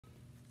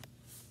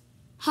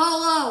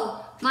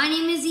Hello, my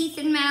name is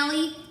Ethan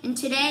Malley, and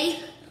today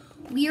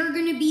we are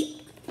going to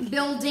be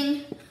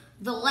building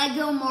the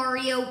Lego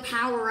Mario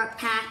Power-Up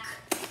Pack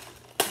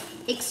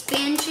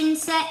expansion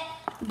set,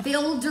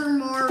 Builder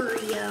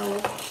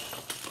Mario.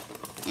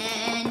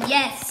 And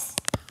yes,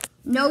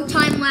 no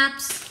time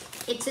lapse.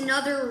 It's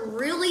another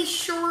really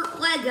short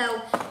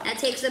Lego that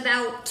takes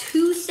about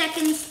 2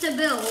 seconds to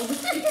build.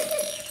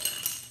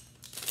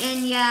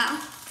 And yeah.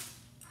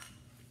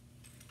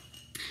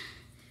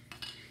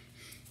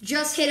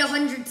 Just hit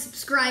 100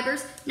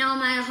 subscribers. Now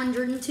I'm at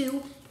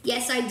 102.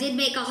 Yes, I did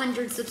make a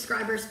 100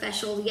 subscriber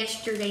special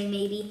yesterday,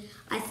 maybe.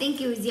 I think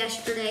it was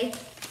yesterday.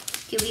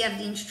 Okay, we have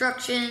the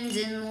instructions,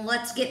 and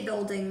let's get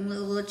building.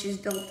 Let's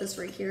just build this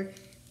right here.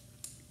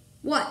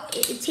 What?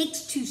 It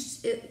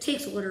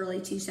takes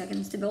literally 2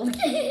 seconds to build.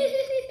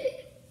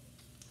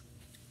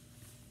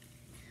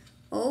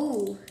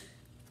 Oh.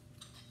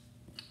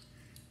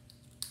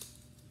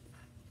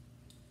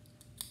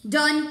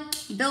 Done.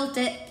 Built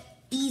it.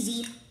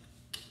 Easy.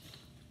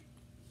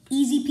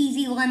 Easy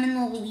peasy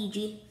lemon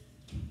Luigi.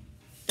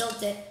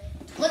 Built it.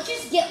 Let's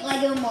just get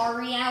Lego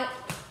Mario out.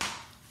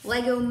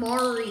 Lego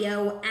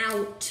Mario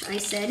out, I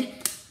said.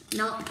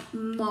 Not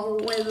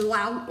Mario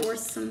out or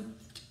some,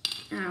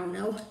 I don't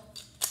know.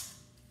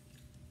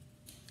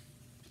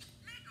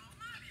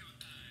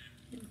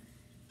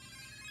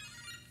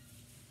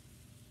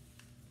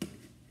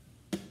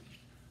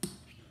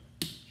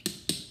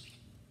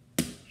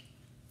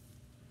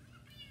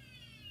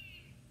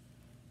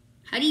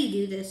 How do you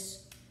do this?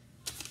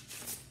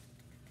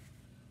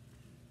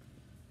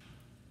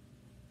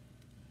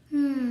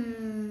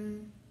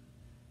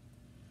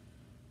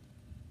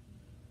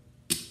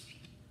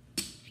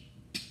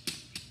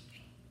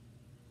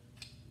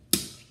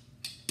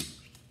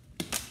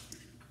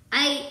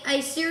 I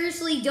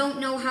seriously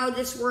don't know how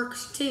this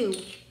works too.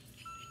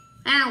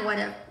 Ah,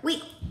 whatever.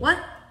 Wait, what?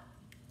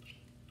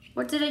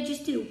 What did I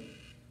just do?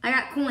 I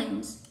got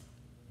coins.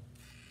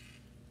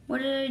 What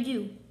did I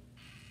do?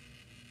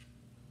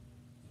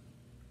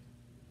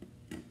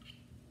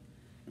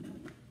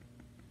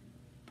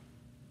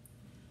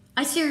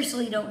 I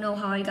seriously don't know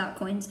how I got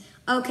coins.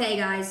 Okay,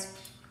 guys.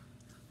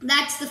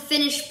 That's the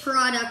finished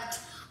product.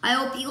 I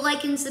hope you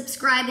like and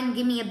subscribe and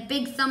give me a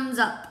big thumbs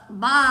up.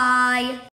 Bye.